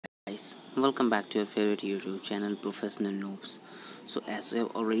guys, welcome back to your favorite YouTube channel Professional Noobs. So as you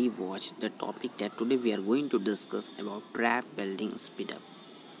have already watched the topic that today we are going to discuss about trap building speed up.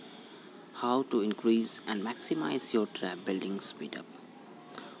 How to increase and maximize your trap building speed up.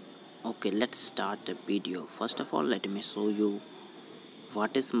 Okay, let's start the video. First of all, let me show you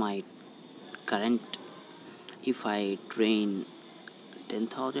what is my current. If I train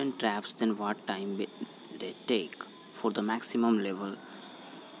 10,000 traps, then what time will they take for the maximum level.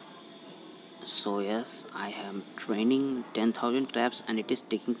 So yes, I am training 10,000 traps and it is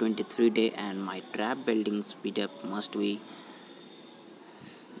taking 23 days, and my trap building speed up must be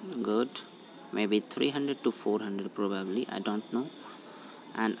good, maybe 300 to 400 probably, I don't know,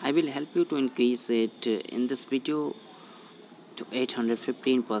 and I will help you to increase it in this video to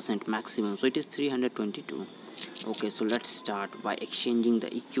 815% maximum, so it is 322. Okay, so let's start by exchanging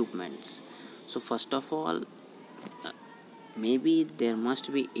the equipments. So first of all, maybe there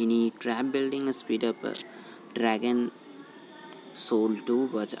must be any trap building speed up dragon soul too,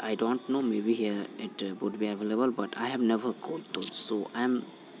 but I don't know, maybe here it would be available, but I have never got those, so I am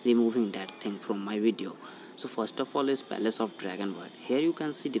removing that thing from my video. So first of all is Palace of Dragon World. Here you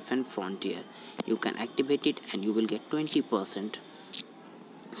can see different frontier, you can activate it and you will get 20%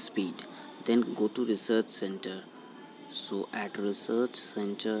 speed. Then go to research center. So at research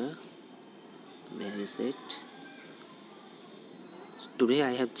center, where is it? Today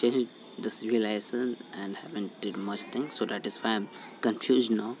I have changed the Civiliztion and haven't did much thing, so that is why I'm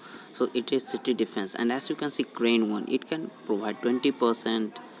confused now. So it is city defense, and as you can see, crane 1, it can provide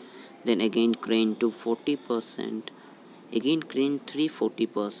 20%, then again crane 2 40%, again crane 3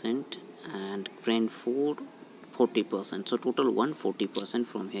 40%, and crane 4 40%, so total 140%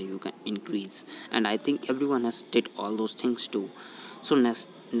 from here you can increase, and I think everyone has did all those things too. So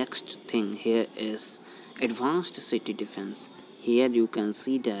next thing here is advanced city defense. Here you can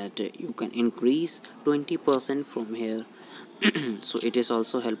see that you can increase 20% from here. So it is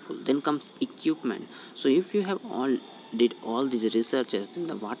also helpful. Then comes equipment. So if you have did all these researches, then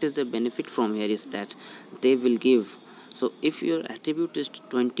what is the benefit from here is that they will give. So if your attribute is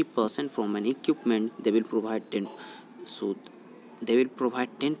 20% from an equipment, they will provide 10. So they will provide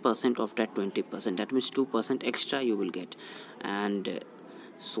 10% of that 20%. That means 2% extra you will get, and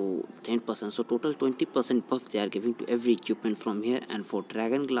so 10%, so total 20% buff they are giving to every equipment from here. And for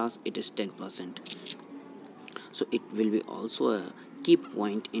Dragonglass it is 10%, so it will be also a key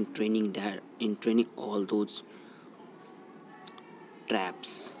point in training all those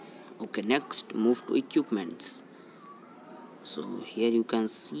traps. Okay, next move to equipments. So here you can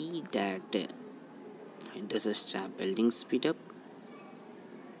see that this is trap building speed up,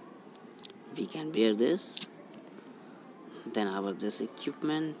 we can bear this. Then our this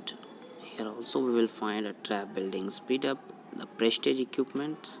equipment, here also we will find a trap building speed up, the prestige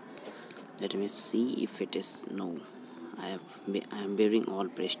equipments. Let me see if it is. No, I am bearing all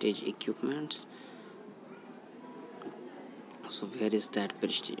prestige equipments. So where is that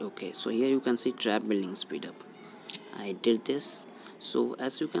prestige? Okay, so here you can see trap building speed up, I did this. So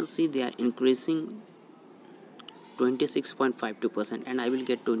as you can see, they are increasing 26.52%, and I will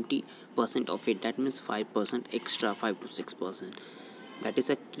get 20% of it. That means 5% extra, 5 to 6%. That is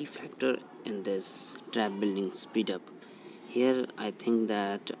a key factor in this trap building speed up. Here I think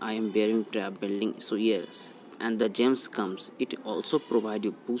that I am bearing trap building, so yes, and the gems comes, it also provide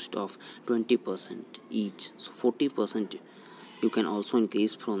you boost of 20% each, so 40% you can also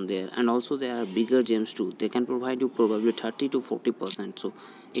increase from there. And also there are bigger gems too, they can provide you probably 30 to 40%, so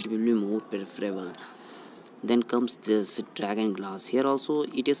it will be more preferable. Then comes this Dragonglass. Here also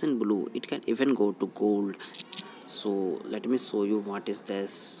it is in blue, it can even go to gold. So let me show you what is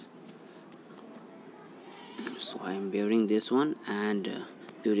this. So I am bearing this one, and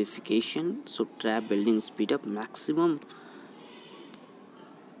purification. So trap building speed up maximum.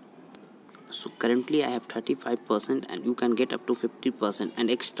 So currently I have 35%, and you can get up to 50%, and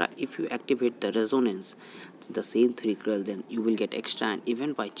extra if you activate the resonance, the same 3 crystal, then you will get extra. And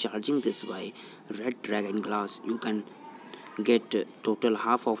even by charging this by red Dragonglass, you can get total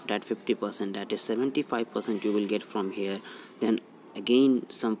half of that 50%, that is 75% you will get from here. Then again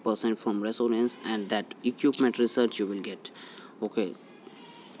some percent from resonance, and that equipment research you will get. Okay,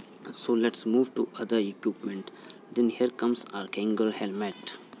 so let's move to other equipment. Then here comes Archangel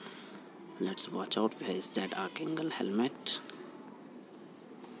helmet. Let's watch out, where is that Archangel helmet?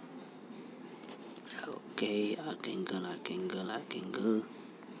 Okay, Archangel.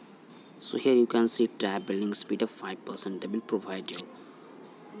 So here you can see trap building speed of 5%, they will provide you.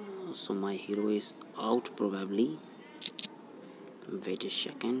 So my hero is out probably, wait a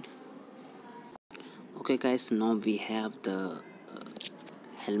second. Okay guys, now we have the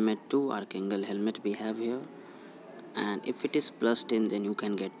helmet 2 Archangel helmet we have here, and if it is plus 10 then you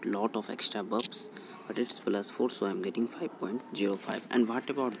can get lot of extra buffs, but it's plus 4, so I'm getting 5.05. And what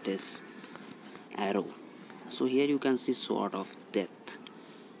about this arrow? So here you can see sword of death.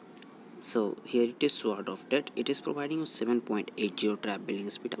 So here it is sword of death. It is providing you 7.80 trap building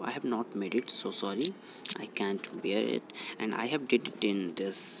speed. I have not made it, so sorry, I can't bear it, and I have did it in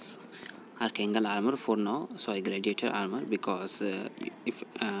this Archangel armor for now, sorry, gladiator armor, because if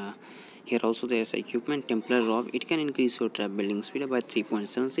here also there is equipment Templar robe. It can increase your trap building speed by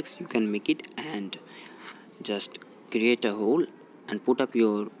 3.76. You can make it and just create a hole and put up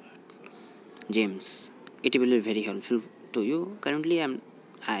your gems. It will be very helpful to you. Currently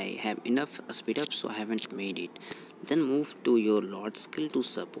I have enough speed up, so I haven't made it. Then move to your Lord skill to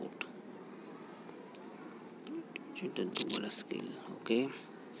support. The dual skill, okay.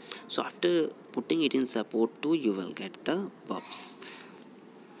 So after putting it in support 2, you will get the buffs.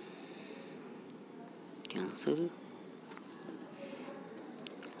 Cancel.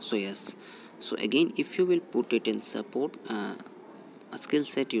 So yes, so again if you will put it in support, a skill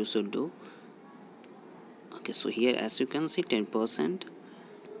set you should do. Okay, so here as you can see 10%,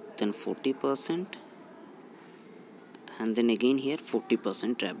 then 40%, and then again here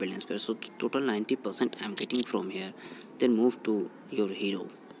 40% trap building speed, so total 90% I'm getting from here. Then move to your hero.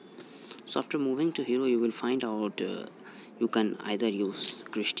 So after moving to hero, you will find out you can either use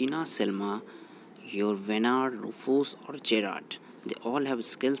Christina, Selma, your Venard, Rufus or Gerard. They all have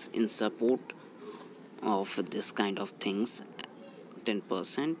skills in support of this kind of things,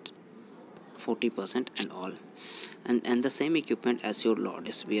 10%, 40% and all, and the same equipment as your Lord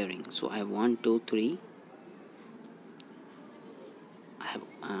is wearing. So I have 1, 2, 3. I have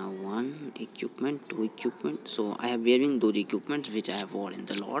 1 equipment, 2 equipment. So I have wearing those equipments which I have worn in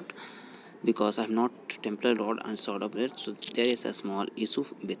the Lord, because I am not Templar Lord and Sword of Death, so there is a small issue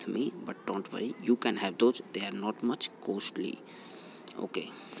with me, but don't worry, you can have those. They are not much costly. Okay,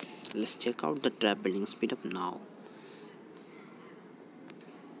 let's check out the trap building speed up now.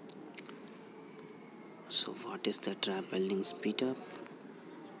 So what is the trap building speed up?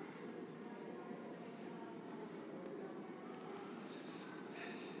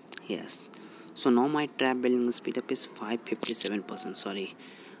 Yes, so now my trap building speed up is 557%. Sorry,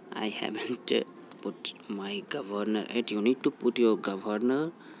 I haven't put my governor at. You need to put your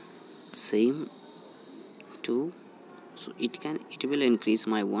governor same to, so it will increase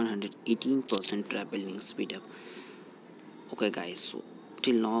my 118% trap building speed up. Okay guys, so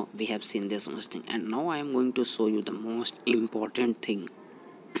till now we have seen this much thing, and now I am going to show you the most important thing.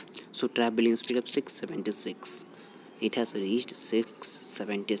 So trap building speed up 676. It has reached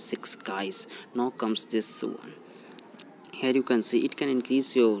 676 guys. Now comes this one. Here you can see it can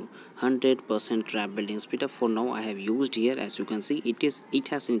increase your 100% trap building speed up. For now I have used here, as you can see it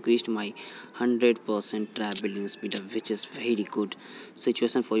has increased my 100% trap building speed up, which is very good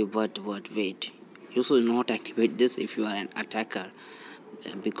situation for you. But wait, you should not activate this if you are an attacker,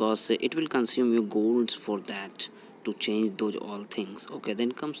 because it will consume your golds for that to change those all things. Okay,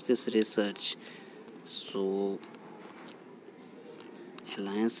 then comes this research. So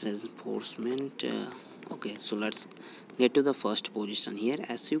alliance reinforcement. Okay, so let's get to the first position. Here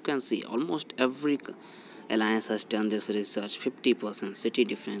as you can see almost every alliance has done this research. 50% city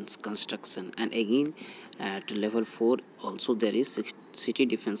defense construction, and again at level 4 also there is city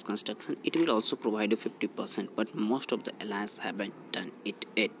defense construction. It will also provide you 50%, but most of the alliance haven't done it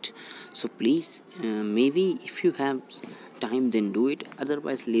yet. So please, maybe if you have time then do it,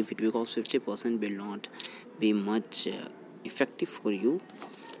 otherwise leave it, because 50% will not be much effective for you.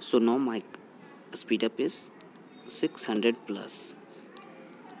 So now my speed up is 600 plus,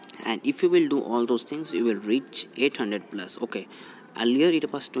 and if you will do all those things you will reach 800 plus. Okay, earlier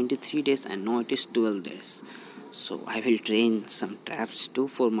it was 23 days and now it is 12 days. So I will train some traps too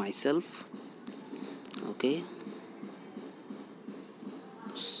for myself. Okay,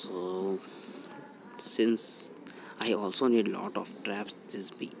 so since I also need lot of traps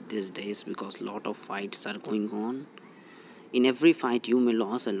these days, because lot of fights are going on. In every fight you may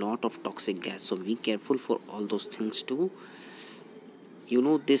lose a lot of toxic gas, so be careful for all those things too. You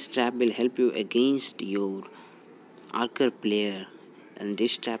know, this trap will help you against your archer player, and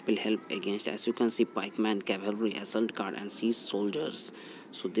this trap will help against, as you can see, pikeman, cavalry, assault guard and siege soldiers.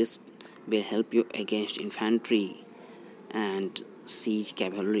 So this will help you against infantry and siege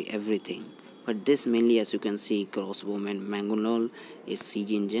cavalry, everything. But this mainly, as you can see, crossbowman, mangonel is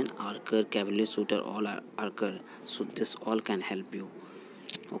siege engine, archer, cavalry shooter, all are archer. So this all can help you.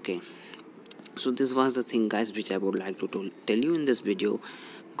 Okay, so this was the thing guys which I would like to tell you in this video.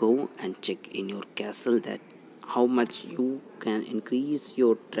 Go and check in your castle that how much you can increase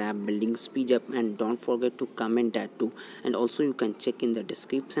your trap building speed up, and don't forget to comment that too. And also you can check in the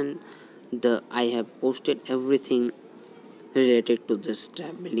description, the I have posted everything related to this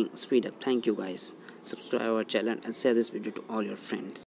trap building speed up. Thank you guys, subscribe our channel and share this video to all your friends.